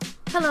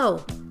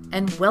Hello,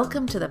 and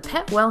welcome to the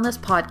Pet Wellness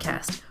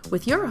Podcast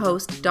with your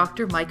host,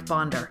 Dr. Mike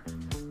Bonder,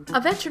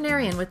 a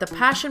veterinarian with a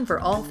passion for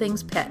all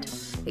things pet,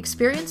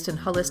 experienced in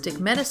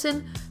holistic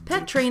medicine,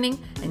 pet training,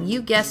 and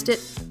you guessed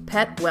it,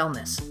 pet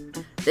wellness.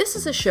 This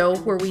is a show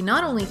where we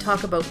not only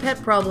talk about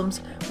pet problems,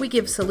 we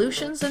give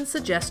solutions and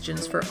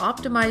suggestions for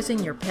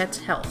optimizing your pet's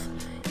health.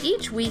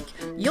 Each week,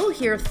 you'll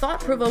hear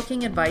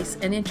thought-provoking advice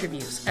and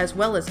interviews, as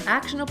well as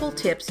actionable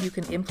tips you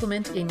can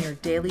implement in your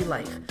daily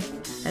life.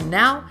 And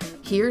now,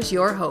 here's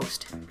your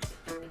host.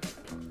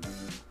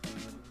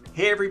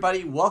 Hey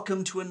everybody,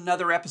 welcome to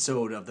another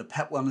episode of the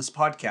Pet Wellness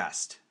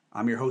Podcast.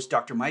 I'm your host,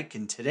 Dr. Mike,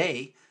 and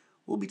today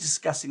we'll be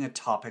discussing a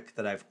topic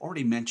that I've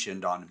already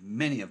mentioned on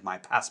many of my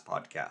past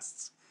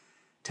podcasts.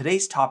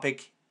 Today's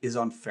topic is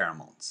on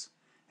pheromones.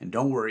 And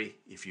don't worry,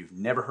 if you've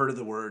never heard of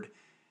the word,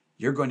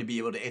 you're going to be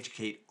able to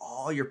educate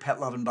all your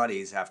pet-loving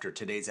buddies after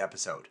today's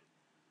episode.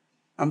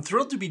 I'm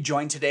thrilled to be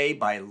joined today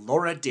by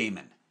Laura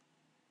Damon.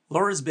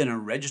 Laura's been a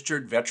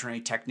registered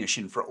veterinary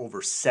technician for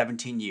over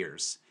 17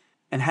 years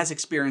and has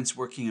experience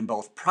working in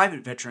both private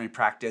veterinary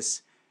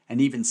practice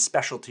and even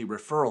specialty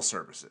referral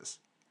services.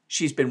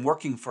 She's been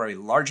working for a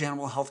large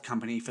animal health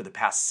company for the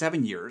past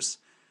 7 years,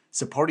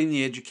 supporting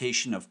the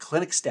education of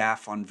clinic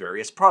staff on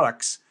various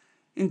products,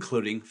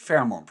 including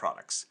pheromone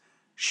products.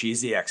 She's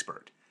the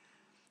expert.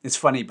 It's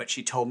funny, but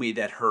she told me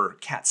that her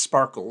cat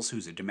Sparkles,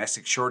 who's a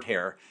domestic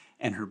shorthair,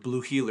 and her blue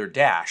heeler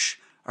Dash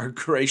are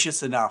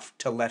gracious enough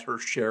to let her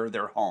share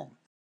their home.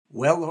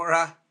 Well,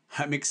 Laura,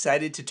 I'm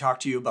excited to talk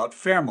to you about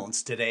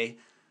pheromones today,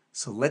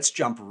 so let's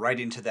jump right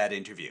into that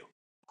interview.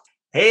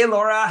 Hey,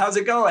 Laura, how's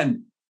it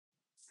going?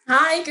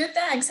 Hi, good,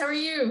 thanks. How are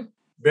you?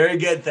 Very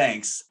good,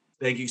 thanks.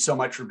 Thank you so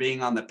much for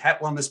being on the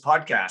Pet Wellness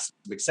Podcast.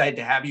 I'm excited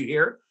to have you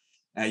here.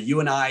 You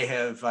and I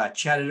have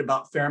chatted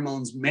about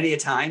pheromones many a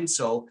time,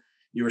 so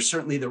you are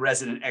certainly the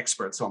resident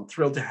expert, so I'm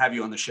thrilled to have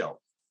you on the show.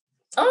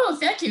 Oh,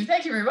 thank you.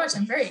 Thank you very much.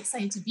 I'm very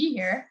excited to be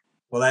here.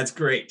 Well, that's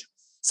great.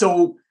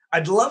 So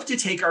I'd love to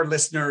take our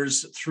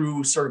listeners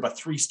through sort of a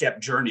three-step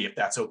journey, if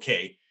that's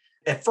okay.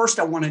 At first,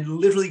 I want to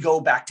literally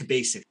go back to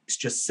basics,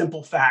 just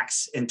simple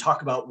facts, and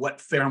talk about what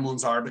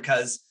pheromones are,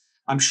 because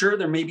I'm sure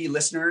there may be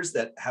listeners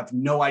that have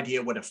no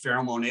idea what a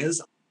pheromone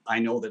is. I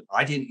know that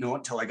I didn't know it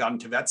until I got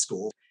into vet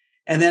school.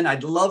 And then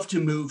I'd love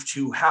to move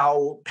to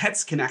how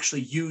pets can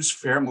actually use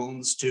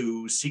pheromones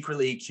to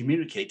secretly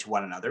communicate to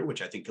one another,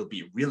 which I think will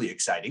be really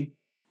exciting.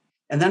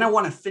 And then I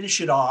want to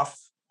finish it off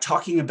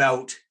talking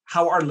about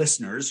how our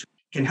listeners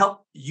can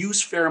help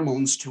use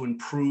pheromones to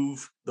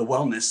improve the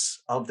wellness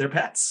of their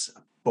pets,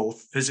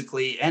 both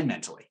physically and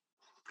mentally.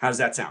 How does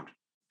that sound?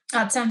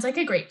 That sounds like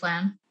a great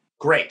plan.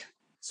 Great.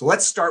 So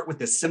let's start with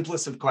the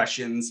simplest of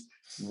questions.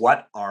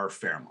 What are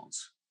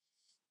pheromones?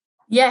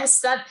 Yes,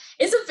 that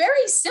is a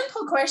very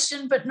simple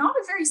question, but not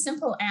a very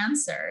simple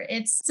answer.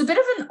 It's a bit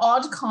of an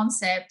odd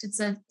concept. It's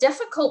a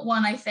difficult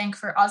one, I think,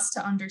 for us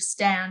to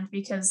understand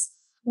because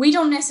we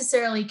don't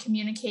necessarily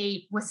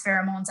communicate with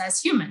pheromones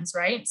as humans,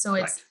 right? So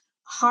it's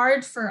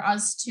hard for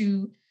us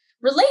to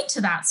relate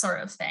to that sort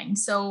of thing.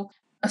 So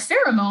a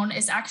pheromone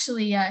is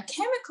actually a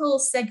chemical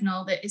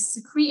signal that is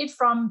secreted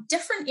from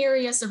different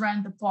areas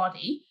around the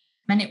body,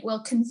 and it will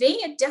convey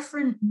a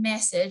different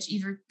message,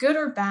 either good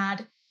or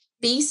bad,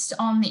 based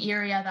on the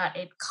area that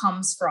it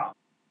comes from.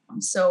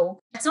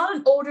 So it's not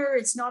an odor,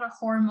 it's not a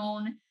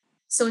hormone.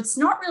 So it's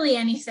not really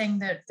anything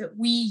that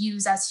we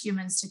use as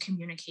humans to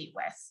communicate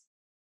with.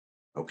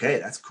 Okay,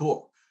 that's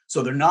cool.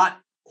 So they're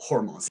not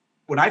hormones.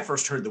 When I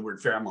first heard the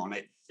word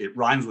pheromone, it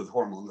rhymes with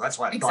hormones. That's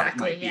why I thought it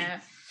might be.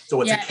 So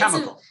it's a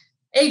chemical.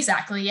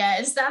 Exactly,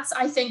 yeah. That's,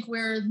 I think,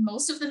 where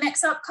most of the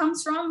mix-up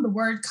comes from. The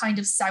word kind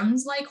of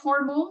sounds like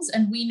hormones,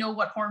 and we know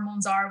what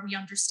hormones are. We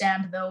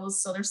understand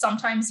those. So they're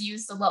sometimes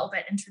used a little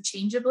bit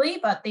interchangeably,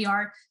 but they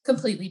are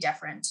completely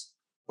different.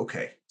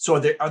 Okay.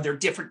 So are there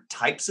different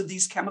types of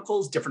these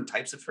chemicals, different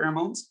types of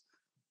pheromones?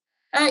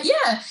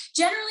 Yeah,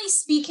 generally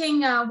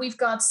speaking, we've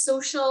got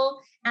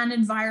social and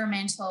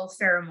environmental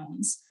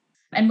pheromones.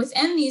 And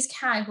within these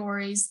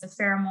categories, the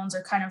pheromones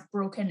are kind of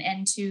broken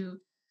into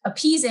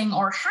appeasing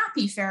or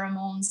happy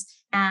pheromones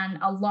and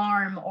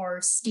alarm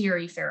or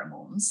scary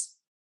pheromones.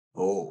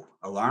 Oh,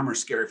 alarm or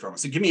scary pheromone.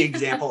 So give me an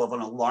example of an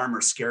alarm or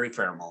scary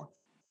pheromone.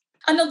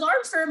 An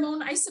alarm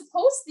pheromone, I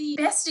suppose the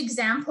best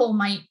example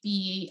might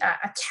be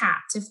a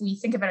cat. If we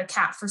think about a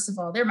cat, first of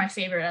all, they're my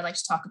favorite. I like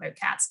to talk about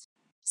cats.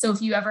 So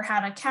if you ever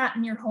had a cat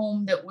in your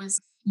home that was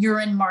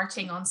urine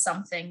marking on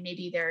something,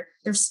 maybe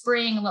they're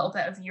spraying a little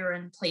bit of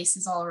urine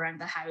places all around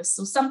the house.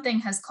 So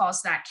something has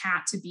caused that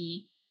cat to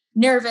be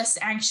nervous,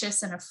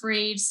 anxious, and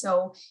afraid.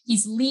 So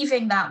he's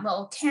leaving that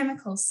little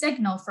chemical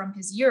signal from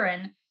his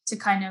urine to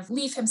kind of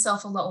leave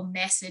himself a little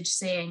message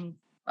saying,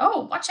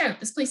 oh, watch out,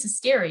 this place is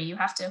scary. You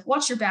have to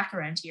watch your back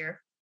around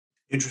here.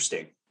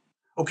 Interesting.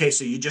 Okay,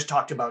 so you just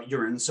talked about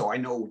urine. So I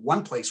know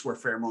one place where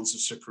pheromones are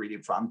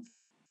secreted from.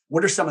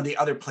 What are some of the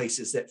other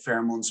places that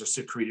pheromones are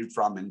secreted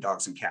from in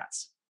dogs and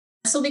cats?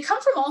 So they come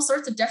from all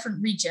sorts of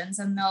different regions,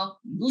 and they'll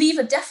leave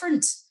a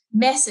different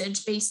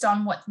message based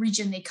on what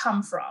region they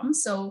come from.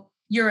 So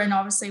urine,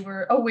 obviously,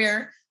 we're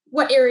aware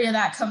what area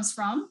that comes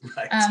from.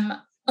 Right.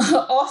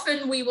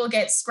 Often we will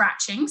get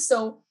scratching.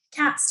 So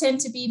cats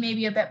tend to be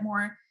maybe a bit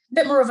more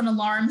of an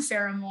alarm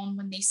pheromone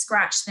when they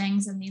scratch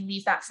things and they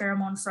leave that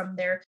pheromone from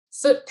their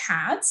foot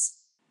pads.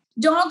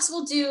 Dogs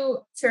will do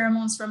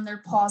pheromones from their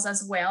paws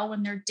as well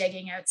when they're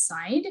digging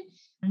outside.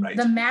 Right.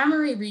 The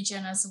mammary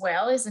region as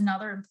well is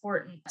another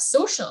important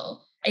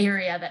social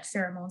area that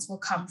pheromones will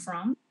come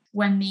from.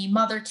 When the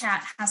mother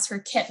cat has her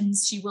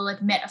kittens, she will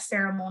emit a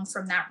pheromone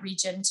from that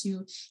region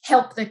to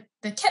help the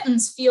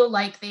kittens feel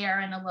like they are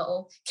in a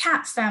little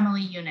cat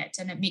family unit,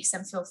 and it makes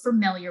them feel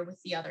familiar with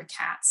the other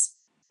cats.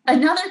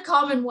 Another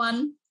common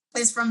one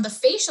is from the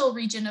facial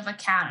region of a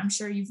cat. I'm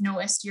sure you've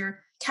noticed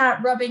your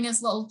cat rubbing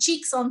his little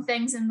cheeks on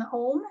things in the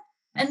home,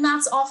 and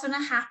that's often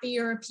a happy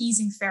or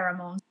appeasing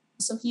pheromone.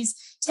 So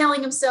he's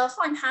telling himself,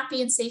 I'm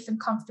happy and safe and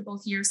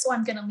comfortable here, so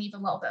I'm going to leave a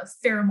little bit of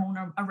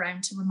pheromone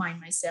around to remind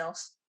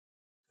myself.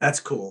 That's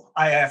cool.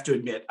 I have to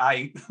admit,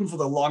 for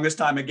the longest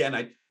time, again,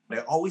 I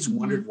always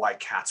wondered why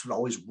cats would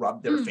always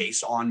rub their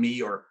face on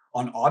me or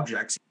on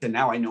objects. And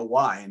now I know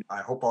why. And I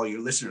hope all your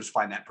listeners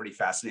find that pretty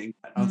fascinating.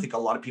 I don't think a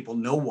lot of people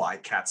know why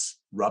cats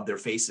rub their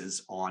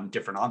faces on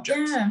different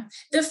objects. Yeah.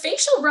 The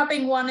facial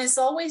rubbing one is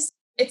always,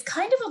 it's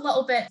kind of a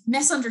little bit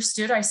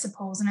misunderstood, I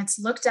suppose. And it's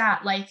looked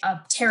at like a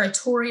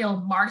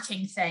territorial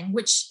marking thing,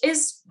 which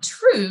is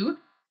true.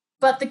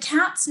 But the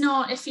cat's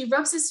not, if he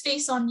rubs his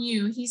face on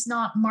you, he's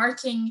not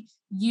marking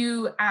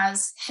you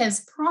as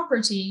his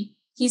property.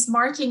 He's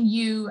marking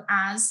you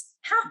as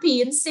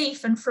happy and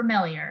safe and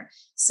familiar.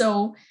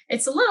 So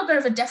it's a little bit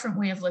of a different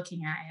way of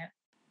looking at it.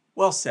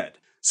 Well said.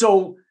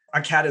 So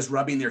a cat is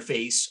rubbing their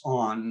face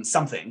on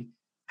something.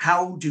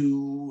 How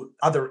do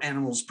other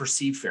animals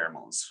perceive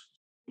pheromones?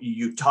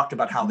 You talked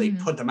about how they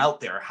put them out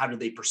there. How do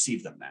they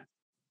perceive them then?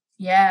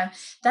 Yeah,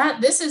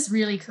 this is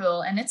really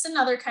cool. And it's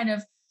another kind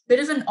of bit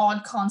of an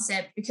odd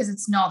concept because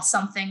it's not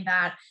something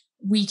that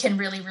we can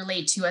really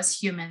relate to as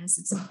humans.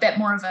 It's a bit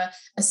more of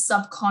a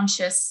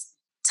subconscious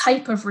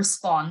type of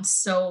response.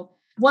 So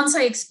once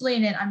I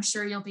explain it, I'm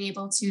sure you'll be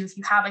able to, if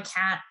you have a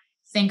cat,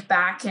 think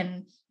back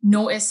and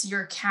notice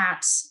your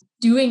cat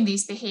doing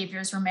these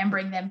behaviors,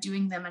 remembering them,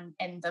 doing them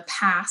in the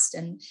past.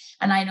 And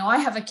I know I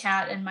have a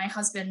cat, and my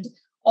husband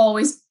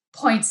always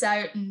points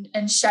out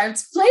and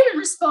shouts flaming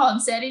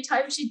response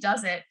anytime she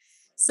does it.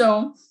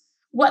 So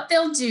what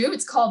they'll do,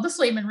 it's called the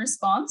flaming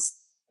response,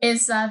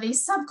 is they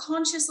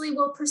subconsciously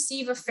will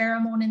perceive a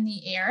pheromone in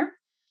the air,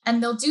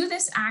 and they'll do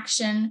this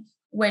action,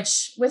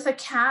 which with a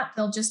cat,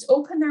 they'll just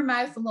open their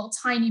mouth a little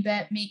tiny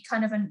bit, make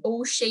kind of an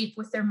O shape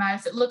with their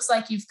mouth. It looks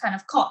like you've kind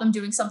of caught them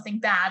doing something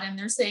bad and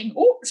they're saying,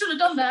 oh, should have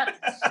done that.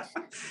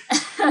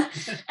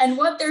 And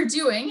what they're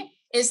doing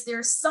is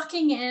they're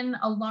sucking in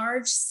a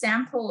large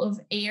sample of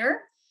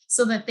air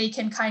so that they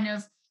can kind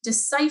of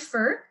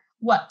decipher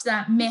what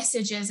that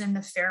message is in the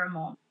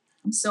pheromone.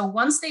 So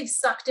once they've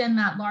sucked in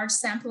that large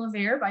sample of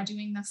air by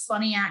doing the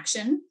funny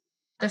action,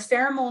 the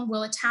pheromone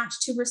will attach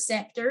to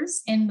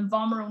receptors in the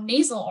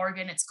vomeronasal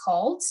organ, it's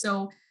called.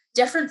 So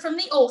different from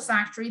the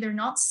olfactory, they're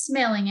not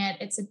smelling it.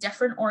 It's a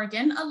different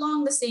organ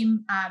along the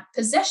same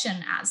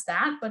position as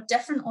that, but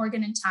different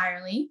organ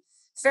entirely.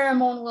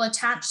 Pheromone will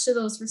attach to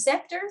those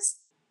receptors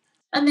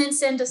and then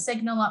send a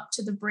signal up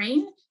to the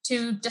brain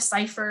to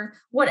decipher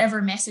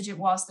whatever message it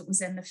was that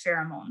was in the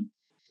pheromone.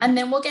 And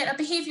then we'll get a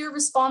behavior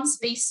response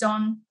based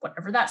on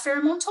whatever that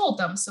pheromone told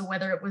them. So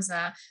whether it was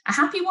a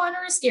happy one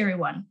or a scary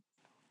one.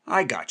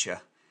 I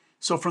gotcha.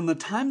 So from the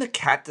time the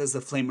cat does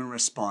the flaming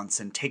response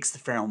and takes the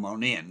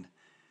pheromone in,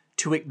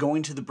 to it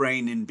going to the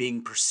brain and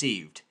being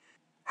perceived,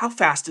 how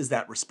fast is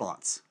that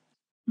response?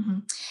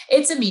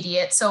 It's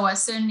immediate. So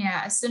as soon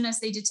as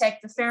they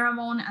detect the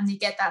pheromone and they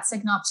get that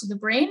signal up to the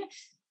brain,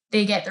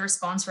 they get the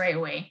response right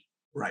away.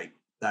 Right.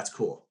 That's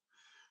cool.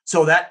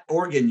 So that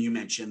organ you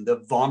mentioned, the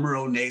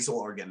vomeronasal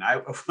organ,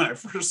 when I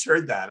first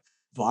heard that,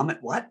 vomit,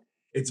 what?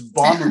 It's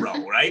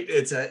vomero, right?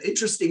 It's an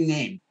interesting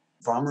name,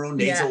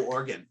 vomeronasal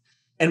organ.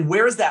 And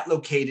where is that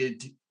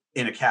located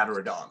in a cat or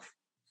a dog?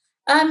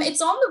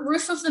 It's on the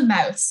roof of the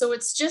mouth. So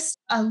it's just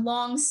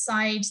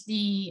alongside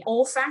the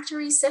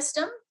olfactory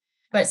system,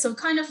 but so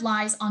kind of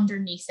lies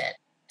underneath it.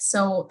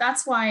 So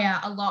that's why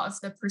a lot of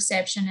the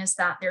perception is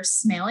that they're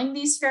smelling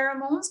these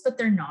pheromones, but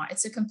they're not.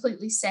 It's a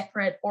completely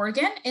separate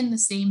organ in the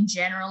same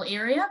general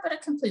area, but a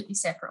completely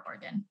separate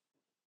organ.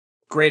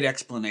 Great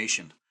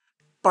explanation.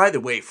 By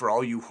the way, for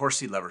all you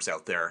horsey lovers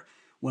out there,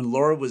 when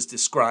Laura was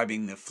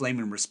describing the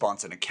flaming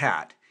response in a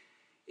cat,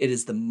 it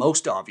is the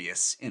most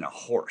obvious in a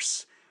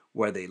horse,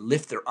 where they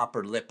lift their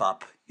upper lip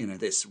up in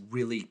this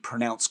really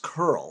pronounced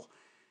curl.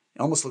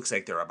 It almost looks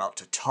like they're about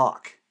to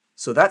talk.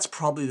 So that's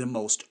probably the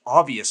most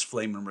obvious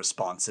flaming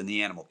response in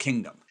the animal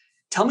kingdom.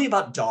 Tell me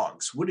about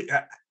dogs.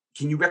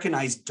 Can you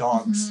recognize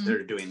dogs that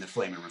are doing the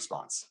flaming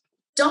response?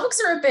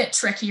 Dogs are a bit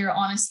trickier,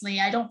 honestly.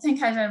 I don't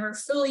think I've ever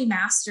fully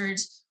mastered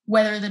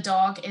whether the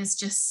dog is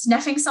just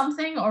sniffing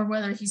something or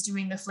whether he's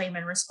doing the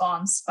flaming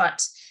response,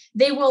 but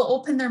they will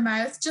open their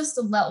mouth just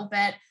a little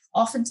bit.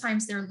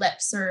 Oftentimes their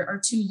lips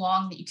are too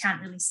long that you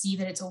can't really see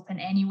that it's open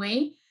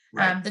anyway.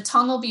 Right. The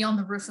tongue will be on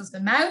the roof of the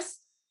mouth.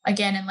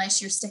 Again,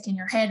 unless you're sticking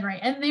your head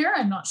right in there,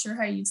 I'm not sure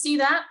how you'd see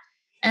that.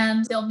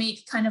 And they'll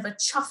make kind of a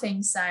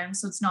chuffing sound.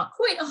 So it's not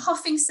quite a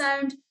huffing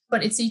sound,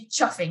 but it's a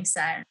chuffing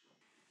sound.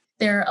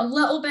 They're a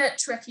little bit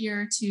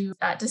trickier to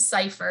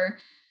decipher.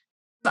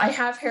 I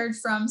have heard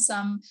from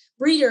some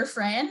breeder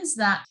friends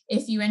that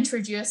if you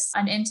introduce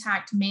an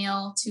intact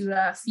male to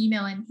a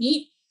female in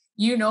heat,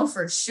 you know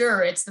for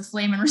sure it's the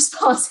flaming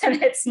response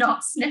and it's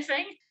not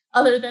sniffing.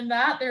 Other than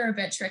that, they're a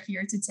bit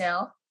trickier to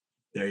tell.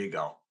 There you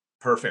go.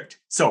 Perfect.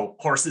 So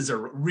horses are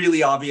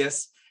really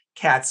obvious,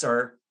 cats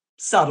are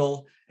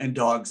subtle, and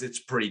dogs, it's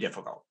pretty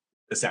difficult,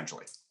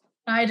 essentially.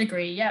 I'd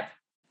agree. Yep.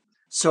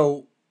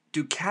 So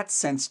do cats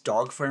sense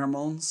dog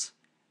pheromones?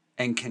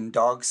 And can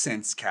dogs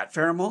sense cat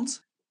pheromones?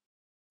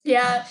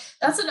 Yeah,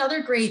 that's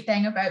another great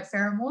thing about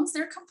pheromones.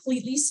 They're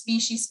completely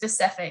species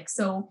specific.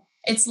 So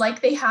it's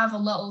like they have a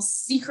little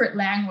secret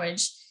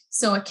language.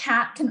 So a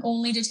cat can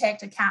only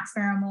detect a cat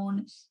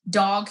pheromone,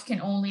 dog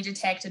can only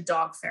detect a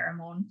dog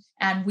pheromone,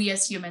 and we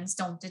as humans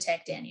don't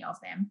detect any of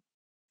them.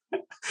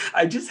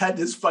 I just had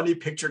this funny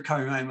picture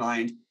coming to my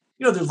mind.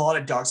 There's a lot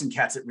of dogs and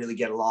cats that really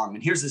get along.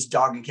 And here's this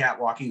dog and cat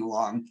walking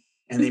along,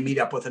 and they meet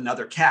up with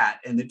another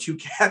cat, and the two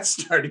cats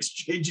start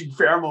exchanging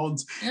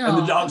pheromones. Aww. And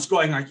the dog's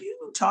going, "Are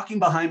you talking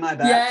behind my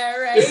back?" Yeah,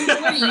 right.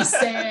 What are you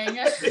saying?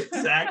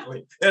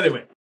 Exactly.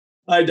 Anyway,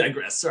 I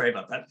digress. Sorry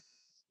about that.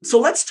 So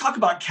let's talk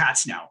about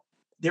cats now.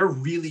 They're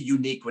really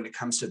unique when it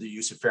comes to the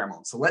use of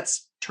pheromones. So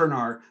let's turn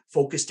our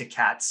focus to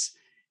cats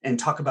and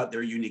talk about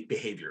their unique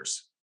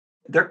behaviors.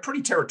 They're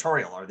pretty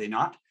territorial, are they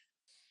not?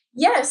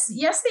 Yes,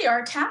 they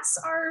are. Cats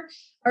are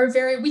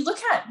very, we look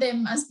at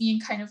them as being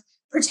kind of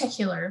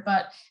particular,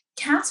 but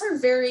cats are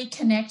very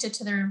connected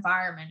to their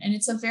environment, and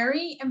it's a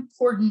very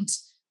important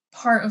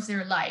part of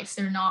their life.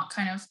 They're not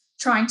kind of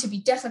trying to be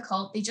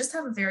difficult. They just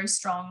have a very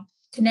strong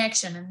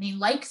connection, and they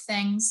like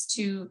things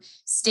to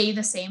stay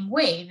the same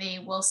way.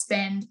 They will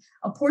spend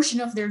a portion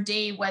of their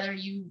day, whether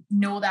you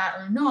know that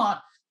or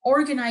not,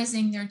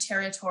 organizing their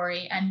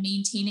territory and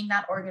maintaining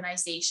that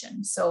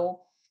organization.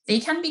 So they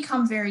can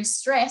become very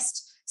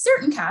stressed.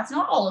 Certain cats,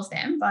 not all of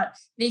them, but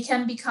they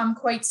can become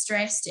quite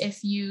stressed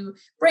if you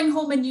bring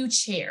home a new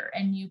chair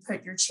and you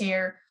put your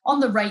chair on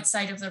the right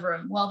side of the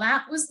room. Well,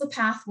 that was the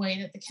pathway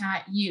that the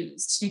cat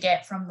used to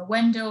get from the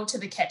window to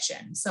the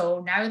kitchen.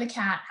 So now the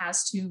cat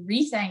has to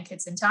rethink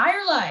its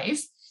entire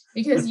life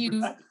because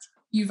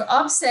you've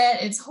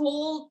upset its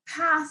whole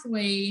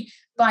pathway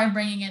by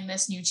bringing in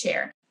this new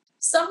chair.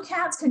 Some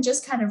cats can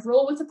just kind of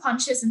roll with the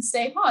punches and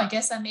say, "Oh, I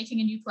guess I'm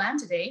making a new plan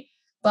today."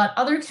 But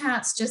other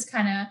cats just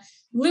kind of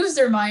lose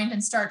their mind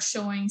and start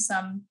showing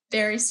some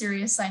very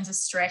serious signs of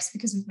stress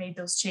because we've made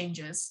those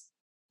changes.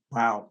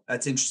 Wow,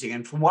 that's interesting.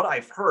 And from what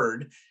I've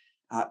heard,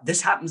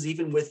 this happens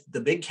even with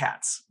the big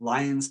cats,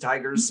 lions,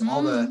 tigers,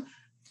 Mm-hmm.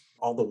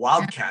 all the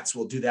wild cats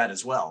will do that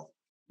as well.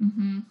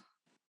 Mm-hmm.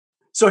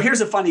 So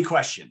here's a funny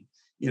question.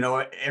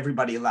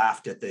 Everybody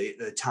laughed at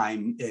the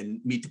time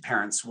in Meet the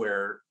Parents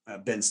where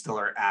Ben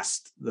Stiller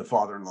asked the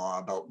father-in-law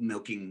about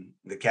milking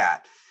the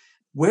cat.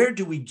 Where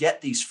do we get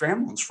these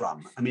pheromones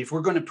from? I mean, if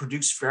we're going to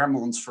produce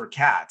pheromones for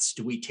cats,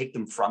 do we take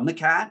them from the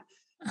cat?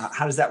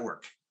 How does that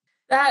work?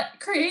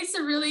 That creates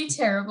a really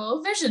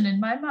terrible vision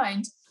in my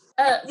mind.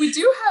 We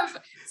do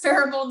have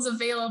pheromones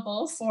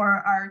available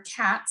for our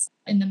cats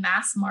in the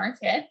mass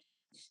market.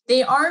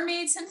 They are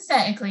made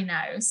synthetically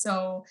now.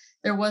 So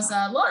there was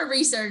a lot of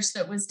research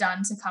that was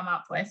done to come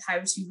up with how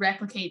to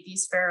replicate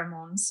these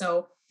pheromones.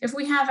 So if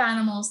we have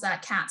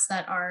cats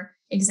that are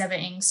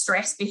exhibiting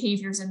stress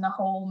behaviors in the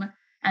home,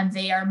 and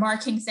they are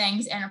marking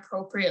things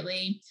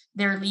inappropriately,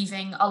 they're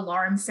leaving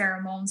alarm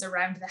pheromones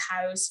around the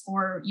house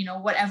for,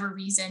 whatever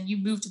reason, you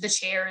move to the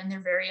chair and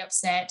they're very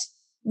upset,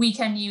 we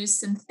can use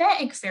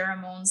synthetic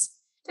pheromones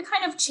to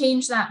kind of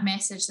change that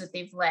message that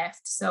they've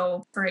left.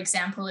 So, for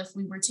example, if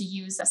we were to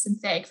use a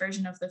synthetic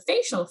version of the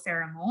facial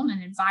pheromone,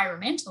 an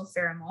environmental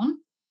pheromone,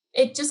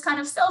 it just kind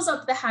of fills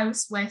up the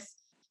house with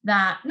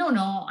that, no,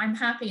 I'm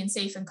happy and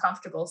safe and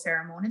comfortable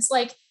pheromone. It's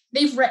like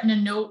they've written a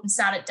note and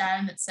sat it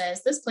down that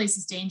says, this place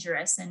is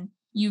dangerous. And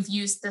you've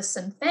used the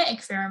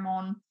synthetic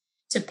pheromone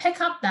to pick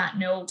up that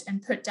note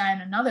and put down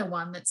another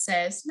one that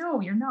says,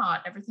 no, you're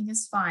not. Everything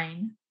is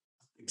fine.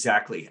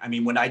 Exactly. I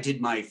mean, when I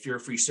did my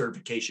fear-free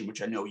certification,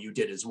 which I know you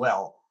did as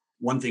well,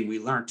 one thing we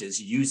learned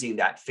is using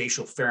that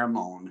facial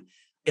pheromone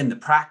in the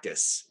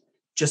practice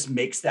just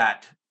makes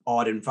that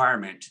odd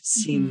environment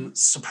seem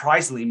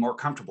surprisingly more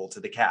comfortable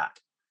to the cat.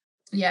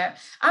 Yeah,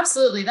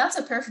 absolutely. That's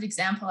a perfect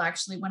example,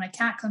 actually. When a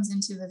cat comes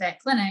into the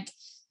vet clinic,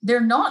 they're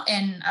not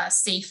in a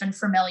safe and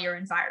familiar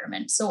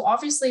environment. So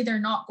obviously, they're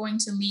not going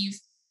to leave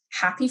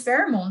happy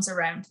pheromones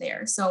around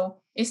there.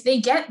 So if they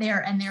get there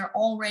and they're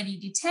already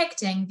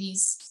detecting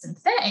these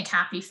synthetic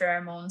happy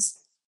pheromones,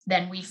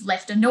 then we've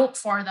left a note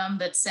for them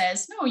that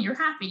says, no, you're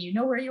happy. You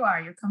know where you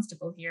are. You're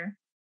comfortable here.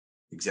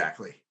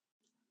 Exactly.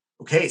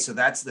 Okay, so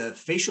that's the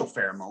facial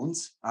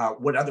pheromones.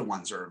 What other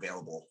ones are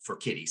available for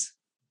kitties?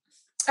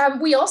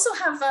 We also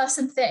have a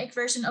synthetic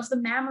version of the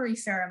mammary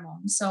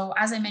pheromone. So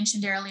as I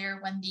mentioned earlier,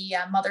 when the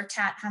mother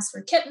cat has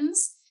her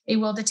kittens, they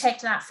will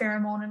detect that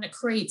pheromone and it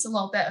creates a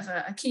little bit of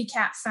a kitty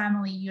cat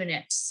family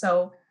unit.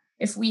 So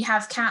if we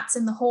have cats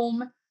in the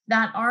home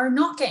that are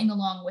not getting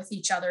along with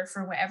each other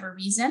for whatever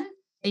reason,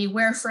 they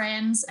were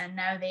friends and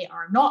now they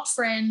are not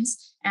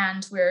friends,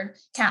 and where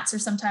cats are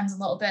sometimes a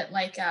little bit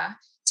like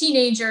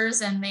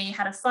teenagers and they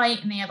had a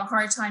fight and they have a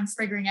hard time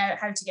figuring out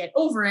how to get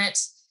over it,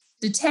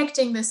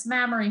 detecting this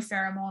mammary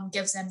pheromone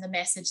gives them the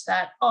message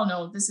that, oh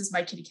no, this is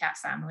my kitty cat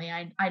family.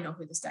 I know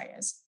who this guy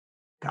is.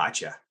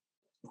 Gotcha.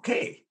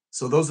 Okay.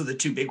 So those are the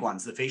two big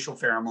ones, the facial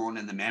pheromone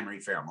and the mammary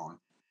pheromone.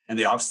 And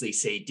they obviously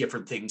say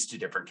different things to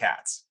different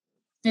cats.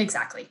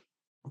 Exactly.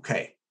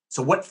 Okay.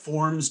 So what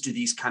forms do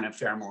these kind of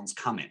pheromones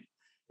come in?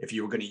 If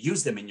you were going to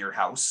use them in your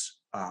house,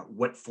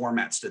 what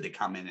formats do they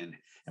come in,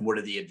 and what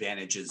are the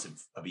advantages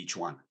of each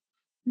one?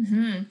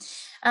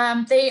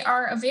 They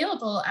are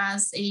available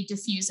as a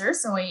diffuser,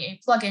 so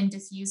a plug-in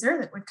diffuser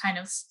that would kind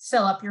of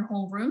fill up your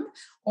whole room,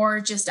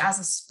 or just as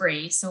a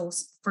spray, so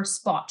for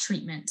spot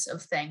treatment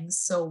of things.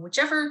 So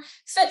whichever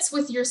fits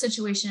with your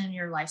situation and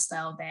your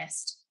lifestyle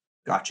best.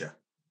 Gotcha.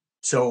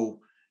 So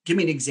give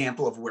me an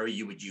example of where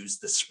you would use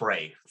the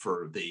spray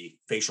for the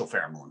facial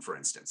pheromone, for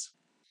instance.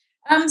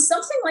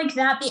 Something like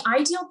that. The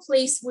ideal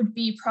place would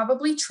be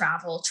probably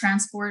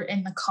transport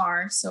in the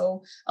car.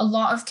 So a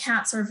lot of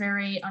cats are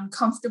very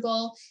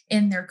uncomfortable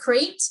in their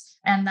crate,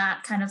 and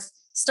that kind of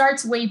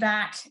starts way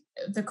back.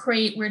 The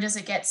crate, where does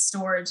it get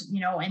stored?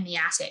 In the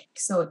attic.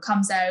 So it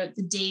comes out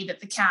the day that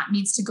the cat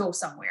needs to go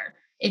somewhere.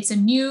 It's a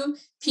new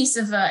piece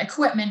of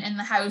equipment in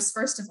the house,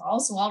 first of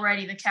all. So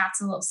already the cat's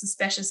a little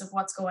suspicious of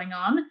what's going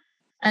on.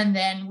 And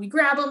then we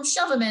grab them,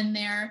 shove them in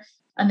there,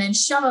 and then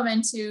shove them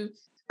into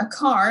a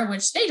car,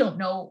 which they don't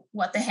know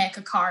what the heck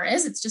a car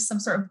is. It's just some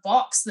sort of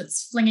box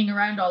that's flinging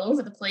around all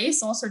over the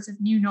place, all sorts of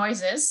new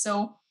noises.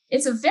 So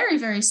it's a very,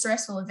 very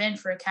stressful event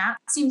for a cat.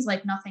 It seems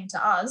like nothing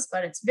to us,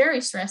 but it's very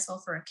stressful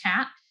for a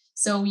cat.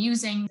 So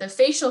using the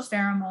facial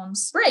pheromone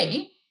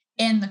spray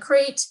in the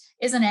crate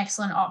is an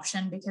excellent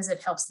option because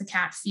it helps the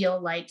cat feel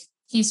like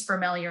he's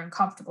familiar and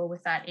comfortable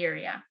with that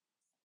area.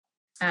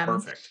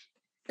 Perfect.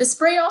 The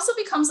spray also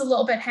becomes a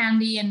little bit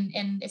handy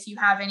in if you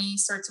have any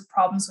sorts of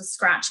problems with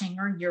scratching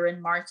or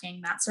urine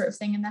marking, that sort of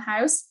thing in the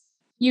house.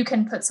 You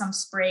can put some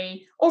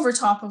spray over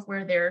top of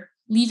where they're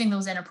leaving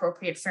those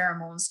inappropriate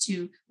pheromones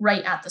to,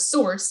 right at the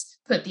source,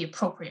 put the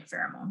appropriate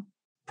pheromone.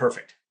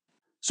 Perfect.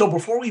 So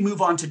before we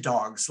move on to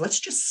dogs, let's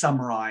just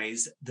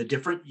summarize the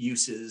different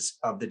uses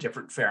of the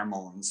different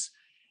pheromones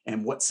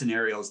and what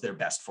scenarios they're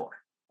best for.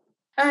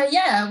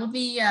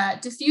 The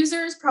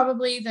diffuser is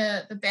probably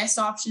the best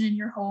option in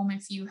your home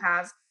if you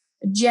have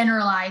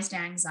generalized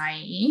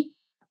anxiety.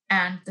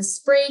 And the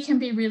spray can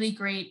be really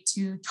great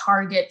to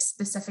target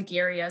specific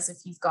areas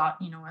if you've got,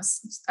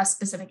 a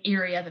specific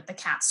area that the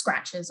cat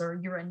scratches or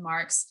urine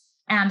marks.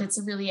 And it's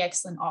a really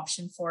excellent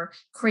option for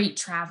crate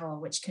travel,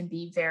 which can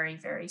be very,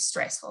 very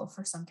stressful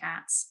for some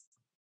cats.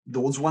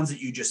 Those ones that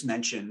you just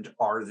mentioned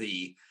are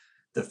the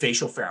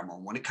facial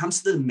pheromone. When it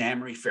comes to the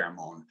mammary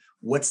pheromone,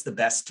 what's the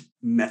best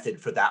method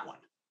for that one?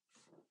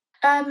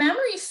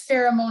 Mammary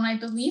pheromone, I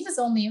believe, is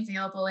only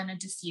available in a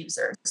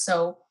diffuser.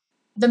 So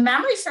the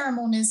mammary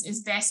pheromone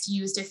is best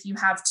used if you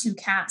have two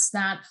cats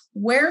that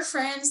were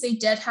friends, they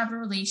did have a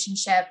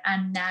relationship,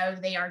 and now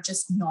they are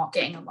just not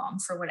getting along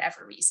for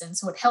whatever reason.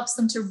 So it helps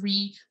them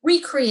to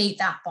recreate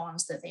that bond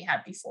that they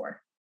had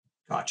before.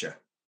 Gotcha.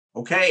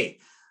 Okay.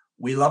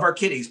 We love our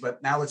kitties,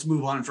 but now let's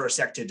move on for a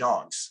sec to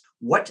dogs.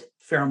 What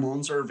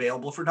pheromones are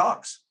available for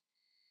dogs?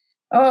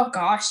 Oh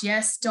gosh,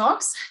 yes.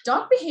 Dog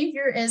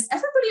behavior is,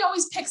 everybody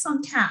always picks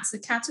on cats. The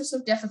cats are so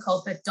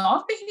difficult, but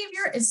dog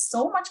behavior is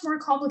so much more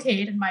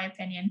complicated, in my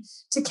opinion,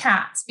 to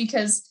cats,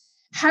 because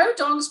how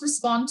dogs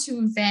respond to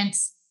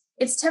events,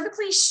 it's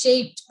typically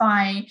shaped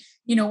by,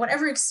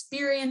 whatever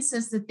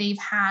experiences that they've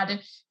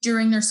had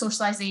during their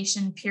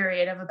socialization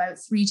period of about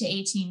 3 to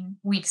 18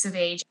 weeks of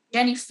age.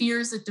 Any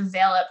fears that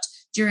developed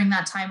during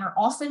that time are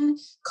often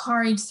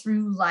carried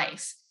through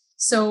life.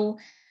 So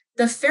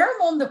the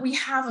pheromone that we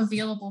have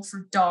available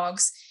for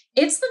dogs,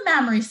 it's the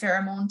mammary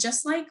pheromone,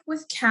 just like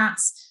with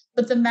cats,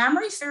 but the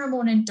mammary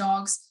pheromone in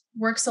dogs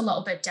works a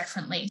little bit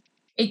differently.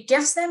 It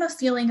gives them a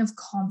feeling of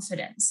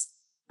confidence.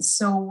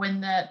 So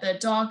when the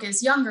dog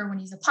is younger, when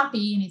he's a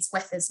puppy and he's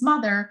with his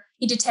mother,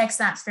 he detects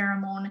that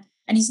pheromone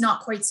and he's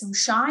not quite so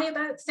shy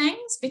about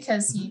things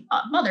because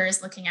mother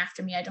is looking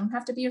after me. I don't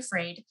have to be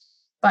afraid.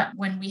 But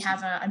when we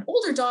have an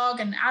older dog,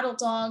 an adult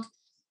dog,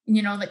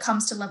 that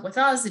comes to live with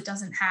us, it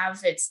doesn't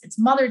have its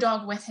mother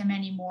dog with him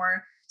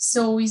anymore.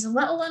 So he's a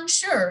little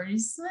unsure. I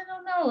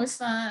don't know if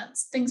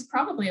things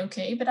probably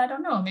okay, but I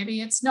don't know.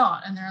 Maybe it's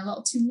not. And they're a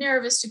little too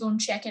nervous to go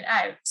and check it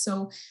out.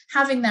 So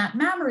having that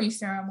mammary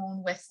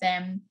pheromone with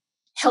them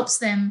helps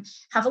them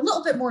have a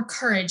little bit more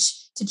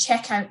courage to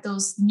check out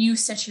those new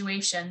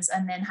situations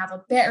and then have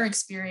a better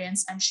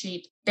experience and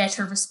shape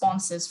better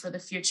responses for the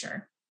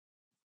future.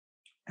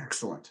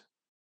 Excellent.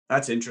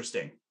 That's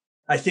interesting.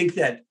 I think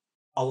that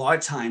a lot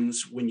of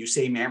times when you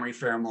say mammary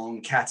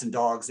pheromone, cats and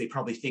dogs, they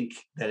probably think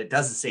that it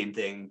does the same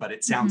thing, but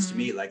it sounds to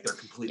me like they're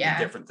completely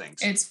different things.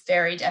 It's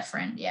very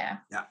different. Yeah.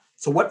 Yeah.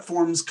 So what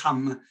forms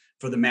come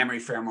for the mammary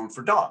pheromone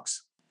for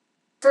dogs?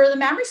 For the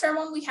mammary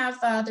pheromone, we have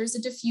there's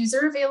a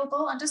diffuser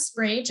available and a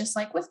spray, just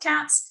like with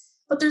cats,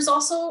 but there's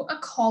also a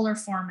collar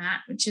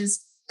format, which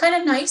is kind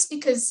of nice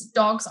because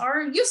dogs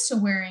are used to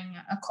wearing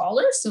a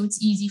collar, so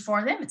it's easy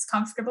for them, it's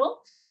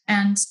comfortable.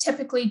 And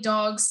typically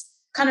dogs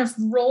kind of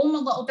roam a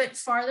little bit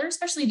farther,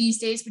 especially these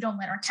days. We don't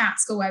let our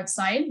cats go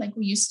outside like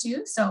we used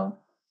to. So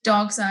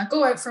dogs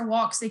go out for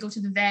walks, they go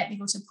to the vet, they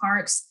go to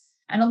parks.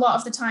 And a lot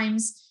of the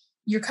times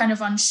you're kind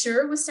of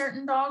unsure with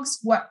certain dogs,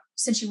 what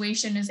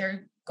situation is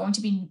they're going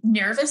to be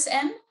nervous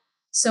in.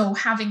 So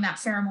having that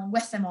pheromone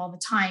with them all the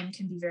time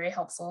can be very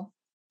helpful.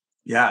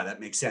 Yeah, that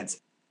makes sense.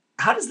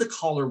 How does the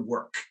collar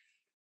work?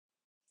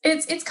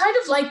 It's kind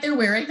of like they're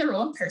wearing their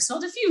own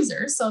personal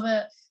diffuser. So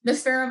the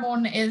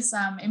pheromone is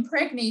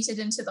impregnated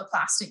into the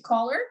plastic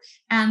collar,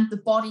 and the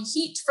body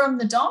heat from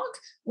the dog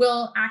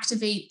will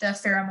activate the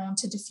pheromone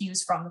to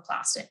diffuse from the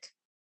plastic.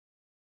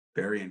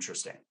 Very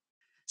interesting.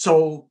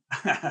 So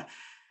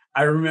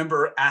I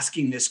remember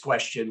asking this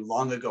question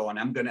long ago, and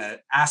I'm going to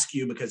ask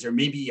you because there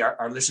may be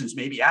our listeners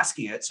may be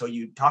asking it. So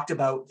you talked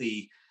about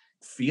the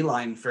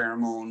feline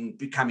pheromone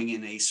becoming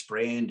in a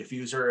spray and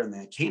diffuser and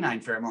the canine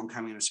pheromone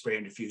coming in a spray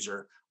and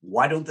diffuser.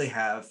 Why don't they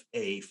have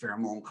a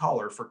pheromone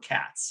collar for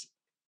cats?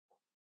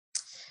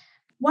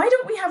 Why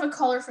don't we have a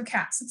collar for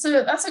cats?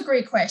 That's a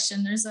great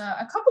question. There's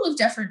a couple of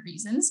different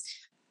reasons.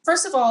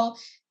 First of all,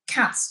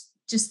 cats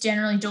just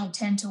generally don't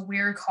tend to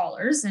wear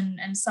collars,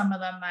 and some of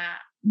them,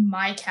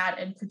 my cat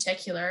in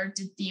particular,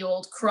 did the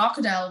old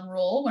crocodile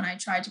roll when I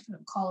tried to put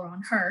a collar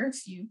on her.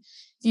 If you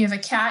have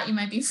a cat, you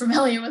might be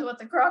familiar with what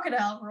the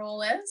crocodile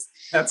roll is.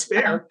 That's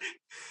fair.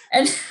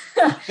 And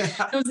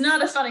it was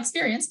not a fun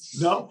experience.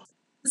 No.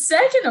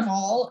 Second of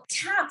all,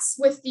 cats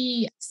with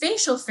the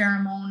facial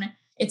pheromone,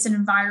 it's an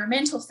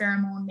environmental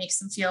pheromone, makes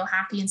them feel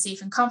happy and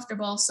safe and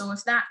comfortable. So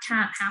if that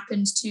cat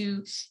happened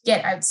to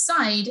get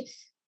outside,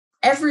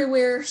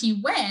 everywhere he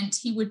went,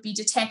 he would be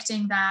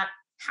detecting that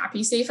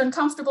happy, safe, and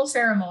comfortable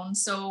pheromone.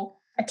 So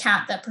a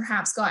cat that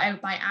perhaps got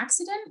out by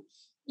accident,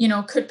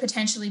 could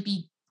potentially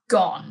be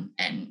gone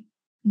and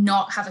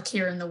not have a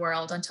care in the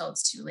world until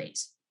it's too late.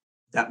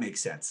 That makes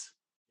sense.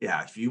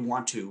 Yeah, if you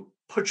want to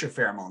put your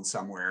pheromone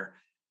somewhere,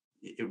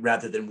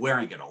 rather than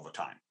wearing it all the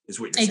time, is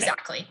what you're saying.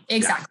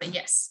 Exactly.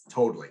 Yeah, yes.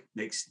 Totally.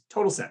 Makes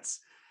total sense.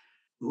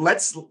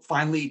 Let's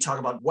finally talk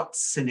about what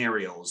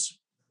scenarios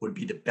would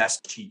be the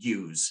best to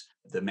use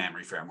the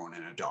mammary pheromone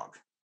in a dog.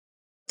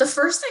 The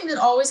first thing that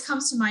always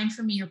comes to mind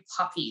for me are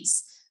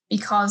puppies,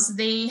 because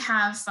they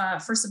have,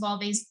 first of all,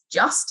 they've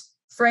just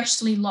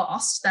freshly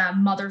lost the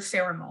mother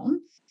pheromone.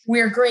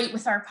 We're great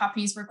with our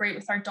puppies. We're great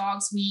with our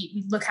dogs.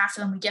 We look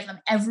after them. We give them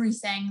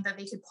everything that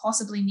they could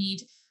possibly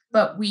need.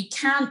 But we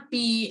can't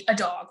be a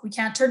dog. We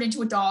can't turn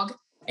into a dog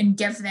and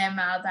give them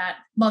that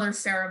mother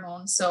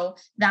pheromone. So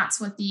that's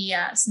what the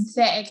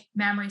synthetic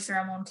mammary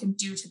pheromone can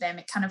do to them.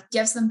 It kind of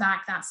gives them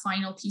back that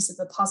final piece of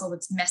the puzzle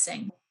that's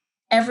missing.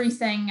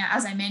 Everything,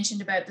 as I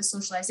mentioned about the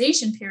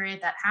socialization period,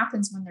 that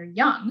happens when they're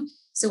young.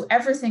 So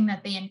everything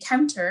that they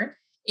encounter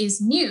is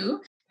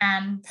new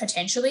and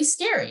potentially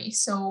scary.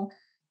 So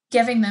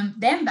giving them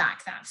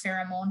back that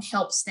pheromone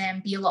helps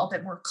them be a little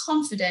bit more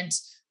confident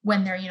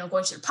when they're,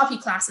 going to their puppy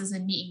classes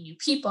and meeting new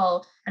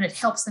people, and it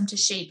helps them to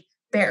shape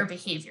better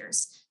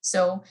behaviors.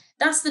 So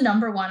that's the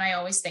number one I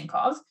always think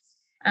of.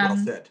 Well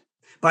said.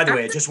 By the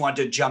way, I just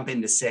wanted to jump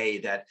in to say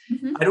that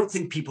I don't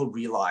think people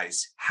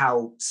realize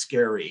how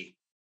scary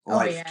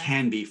life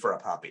can be for a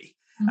puppy.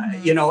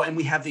 And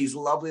we have these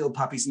lovely little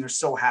puppies and they're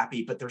so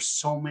happy, but there's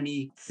so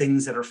many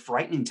things that are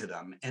frightening to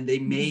them. And they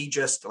may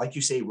just, like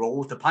you say, roll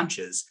with the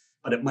punches,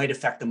 but it might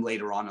affect them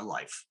later on in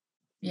life.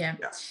 Yeah.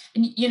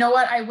 And you know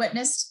what? I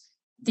witnessed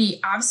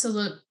the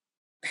absolute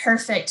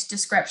perfect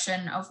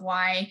description of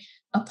why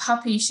a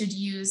puppy should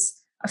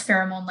use a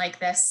pheromone like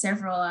this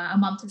a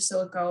month or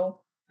so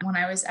ago, when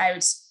I was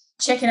out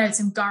checking out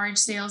some garage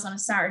sales on a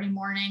Saturday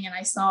morning, and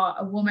I saw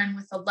a woman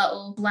with a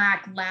little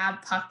black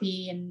lab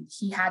puppy, and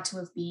he had to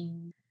have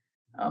been,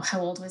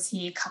 how old was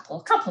he? A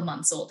couple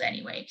months old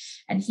anyway.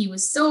 And he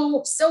was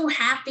so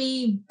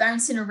happy,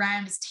 bouncing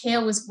around, his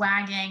tail was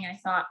wagging. I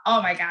thought,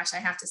 oh my gosh, I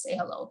have to say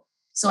hello.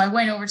 So I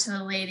went over to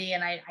the lady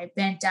and I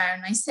bent down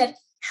and I said,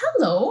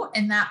 hello.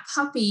 And that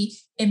puppy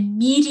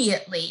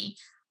immediately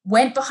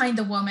went behind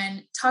the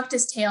woman, tucked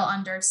his tail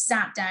under,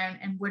 sat down,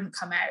 and wouldn't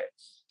come out.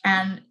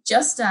 And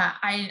just,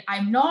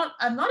 I'm not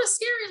a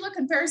scary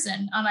looking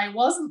person, and I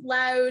wasn't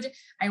loud.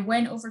 I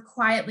went over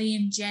quietly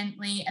and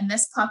gently. And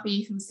this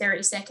puppy, who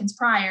 30 seconds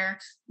prior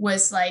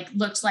looked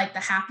like the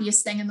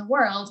happiest thing in the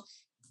world,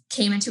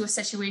 came into a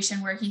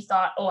situation where he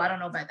thought, oh, I don't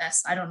know about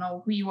this. I don't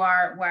know who you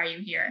are. Why are you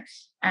here?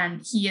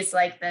 And he is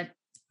like the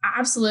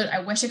absolute,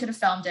 I wish I could have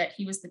filmed it.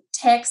 He was the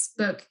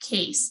textbook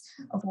case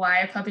of why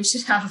a puppy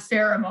should have a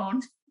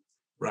pheromone.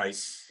 Right.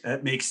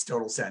 That makes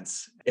total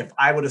sense. If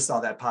I would have saw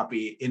that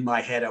puppy, in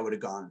my head, I would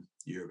have gone,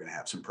 you're going to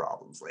have some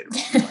problems later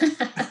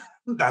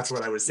on. That's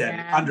what I would have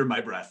said under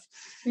my breath.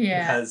 Yeah.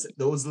 Because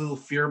those little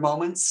fear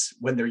moments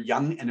when they're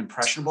young and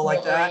impressionable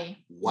like that,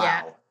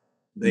 wow.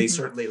 they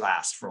certainly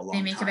last for a long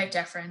time. They make a big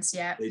difference.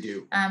 Yeah, they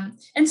do. And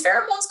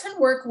pheromones can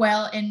work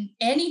well in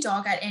any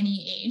dog at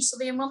any age. So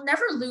they will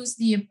never lose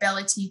the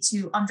ability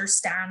to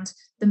understand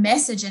the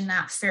message in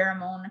that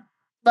pheromone.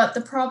 But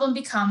the problem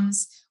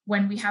becomes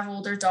when we have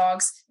older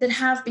dogs that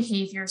have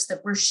behaviors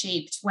that were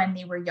shaped when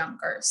they were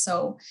younger.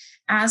 So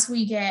as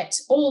we get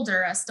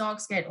older, as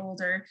dogs get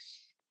older,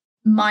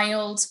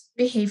 mild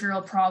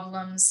behavioral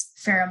problems,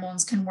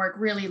 pheromones can work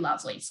really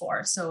lovely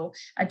for. So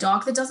a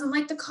dog that doesn't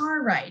like the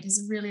car ride is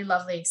a really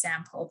lovely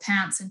example.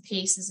 Pants and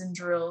paces and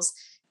drools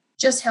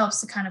just helps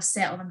to kind of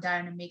settle them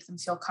down and make them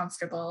feel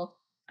comfortable.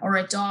 Or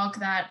a dog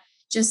that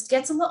just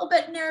gets a little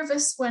bit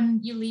nervous when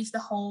you leave the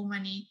home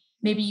and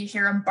maybe you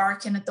hear him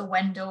barking at the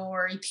window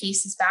or he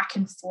paces back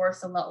and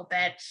forth a little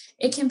bit.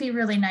 It can be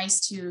really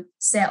nice to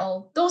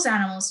settle those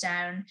animals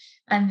down.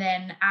 And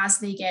then as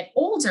they get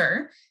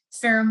older,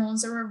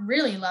 pheromones are a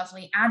really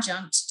lovely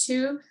adjunct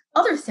to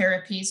other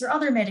therapies or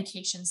other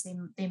medications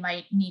they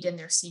might need in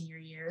their senior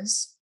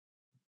years.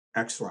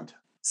 Excellent.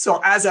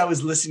 So as I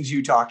was listening to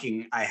you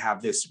talking, I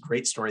have this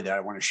great story that I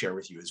want to share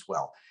with you as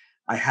well.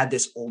 I had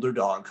this older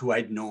dog who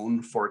I'd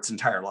known for its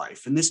entire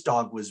life. And this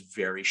dog was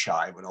very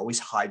shy, would always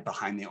hide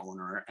behind the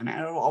owner. And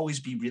I would always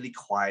be really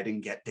quiet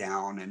and get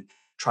down and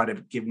try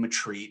to give him a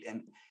treat.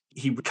 And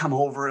he would come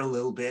over a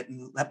little bit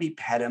and let me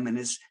pet him and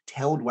his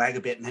tail would wag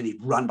a bit and then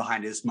he'd run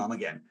behind his mom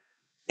again.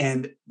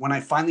 And when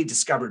I finally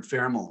discovered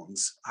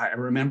pheromones, I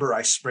remember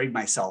I sprayed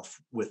myself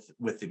with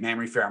the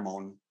mammary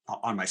pheromone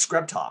on my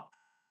scrub top.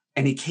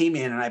 And he came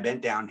in and I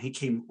bent down. He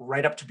came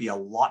right up to be a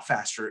lot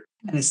faster.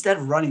 And instead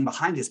of running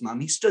behind his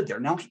mom, he stood there.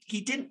 Now, he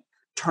didn't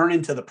turn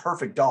into the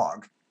perfect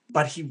dog,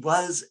 but he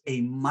was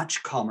a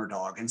much calmer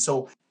dog. And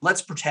so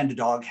let's pretend a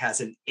dog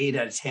has an 8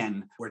 out of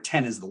 10, where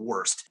 10 is the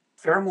worst.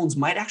 Pheromones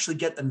might actually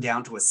get them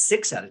down to a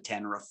 6 out of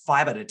 10 or a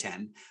 5 out of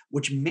 10,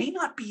 which may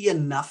not be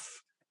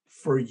enough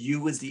for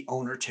you as the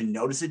owner to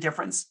notice a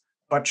difference.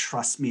 But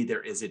trust me,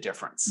 there is a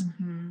difference.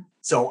 Mm-hmm.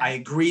 So I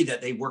agree that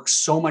they work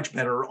so much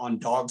better on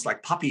dogs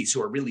like puppies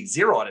who are really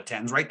 0 out of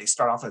 10s, right? They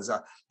start off as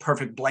a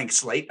perfect blank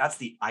slate. That's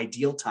the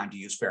ideal time to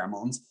use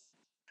pheromones.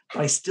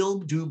 But I still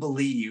do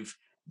believe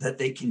that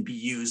they can be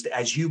used,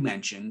 as you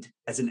mentioned,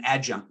 as an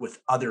adjunct with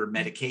other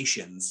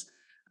medications.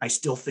 I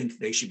still think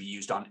they should be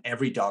used on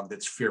every dog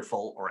that's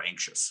fearful or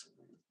anxious.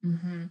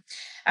 Mm-hmm.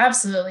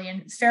 Absolutely.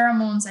 And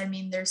pheromones, I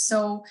mean, they're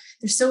so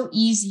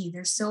easy.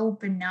 They're so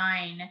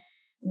benign.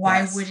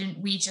 Why wouldn't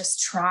we just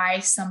try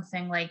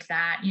something like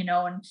that?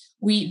 And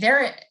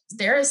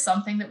there is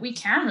something that we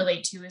can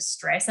relate to is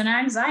stress and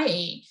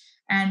anxiety.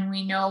 And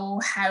we know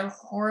how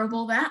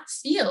horrible that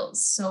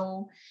feels.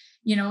 So,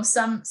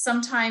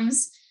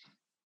 sometimes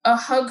a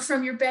hug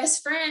from your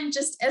best friend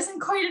just isn't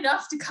quite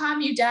enough to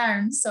calm you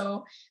down.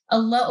 So a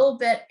little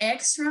bit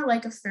extra,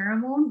 like a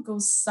pheromone,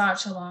 goes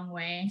such a long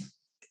way.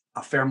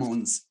 A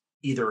pheromone's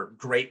either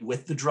great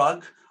with the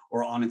drug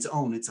or on its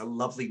own. It's a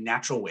lovely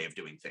natural way of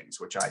doing things,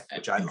 which I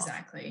love.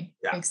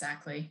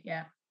 Exactly.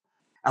 Yeah.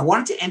 I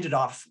wanted to end it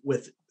off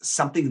with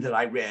something that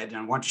I read, and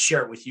I want to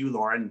share it with you,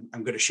 Laura, and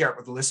I'm going to share it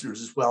with the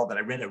listeners as well, but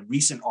I read a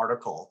recent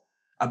article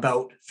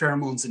about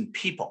pheromones in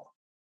people.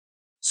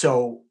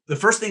 So the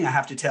first thing I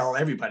have to tell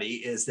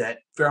everybody is that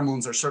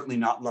pheromones are certainly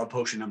not love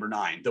potion number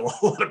 9, though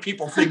a lot of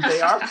people think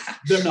they are.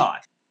 They're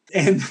not.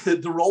 And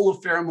the role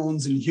of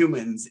pheromones in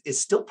humans is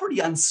still pretty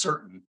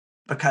uncertain,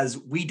 because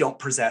we don't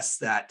possess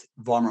that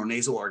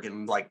vomeronasal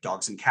organ like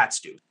dogs and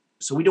cats do.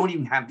 So we don't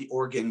even have the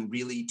organ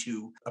really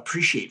to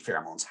appreciate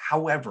pheromones.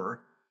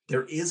 However,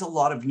 there is a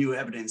lot of new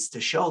evidence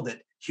to show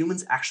that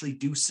humans actually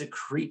do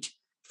secrete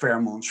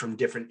pheromones from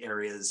different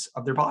areas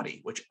of their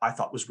body, which I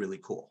thought was really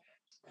cool.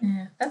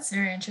 Yeah, that's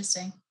very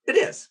interesting. It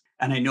is.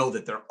 And I know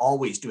that they're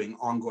always doing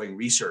ongoing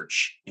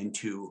research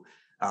into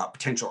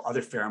potential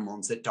other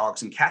pheromones that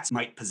dogs and cats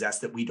might possess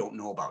that we don't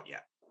know about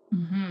yet.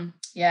 Mm-hmm.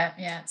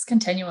 Yeah. It's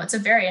continual. It's a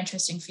very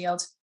interesting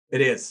field.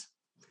 It is.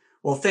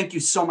 Well, thank you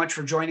so much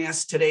for joining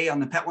us today on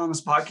the Pet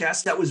Wellness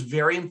Podcast. That was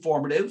very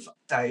informative.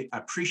 I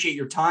appreciate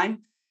your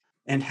time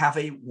and have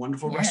a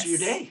wonderful rest of your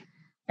day.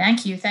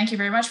 Thank you. Thank you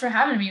very much for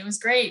having me. It was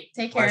great.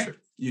 Take care. Pleasure.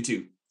 You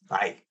too.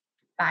 Bye.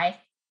 Bye.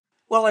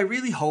 Well, I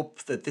really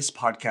hope that this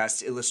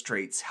podcast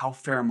illustrates how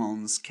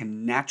pheromones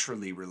can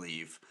naturally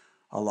relieve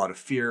a lot of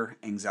fear,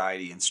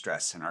 anxiety, and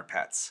stress in our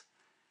pets.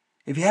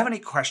 If you have any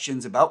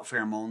questions about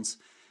pheromones,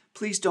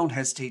 please don't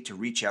hesitate to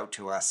reach out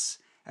to us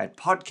at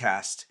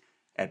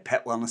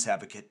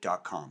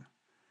podcast@petwellnessadvocate.com.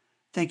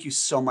 Thank you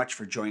so much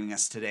for joining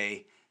us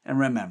today, and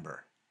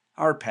remember,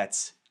 our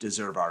pets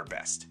deserve our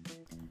best.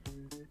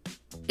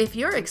 If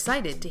you're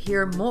excited to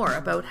hear more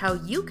about how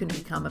you can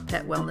become a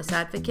pet wellness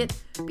advocate,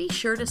 be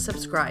sure to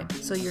subscribe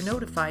so you're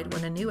notified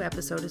when a new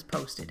episode is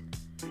posted.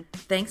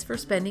 Thanks for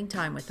spending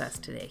time with us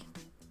today.